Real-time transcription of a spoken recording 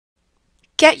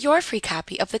Get your free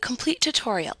copy of the complete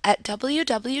tutorial at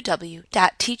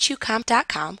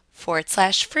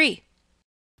www.teachucomp.com/free.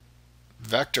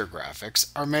 Vector graphics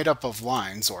are made up of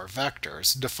lines or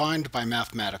vectors defined by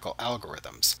mathematical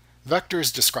algorithms.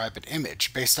 Vectors describe an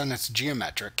image based on its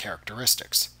geometric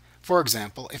characteristics. For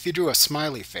example, if you drew a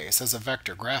smiley face as a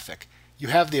vector graphic, you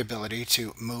have the ability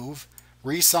to move,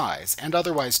 resize, and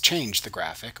otherwise change the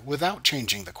graphic without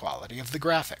changing the quality of the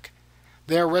graphic.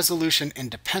 They are resolution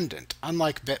independent,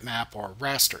 unlike bitmap or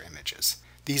raster images.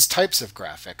 These types of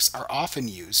graphics are often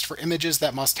used for images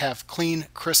that must have clean,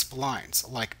 crisp lines,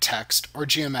 like text or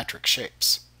geometric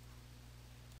shapes.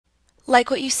 Like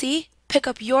what you see? Pick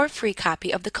up your free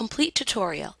copy of the complete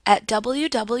tutorial at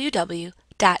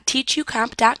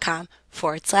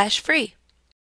www.teachucomp.com/free.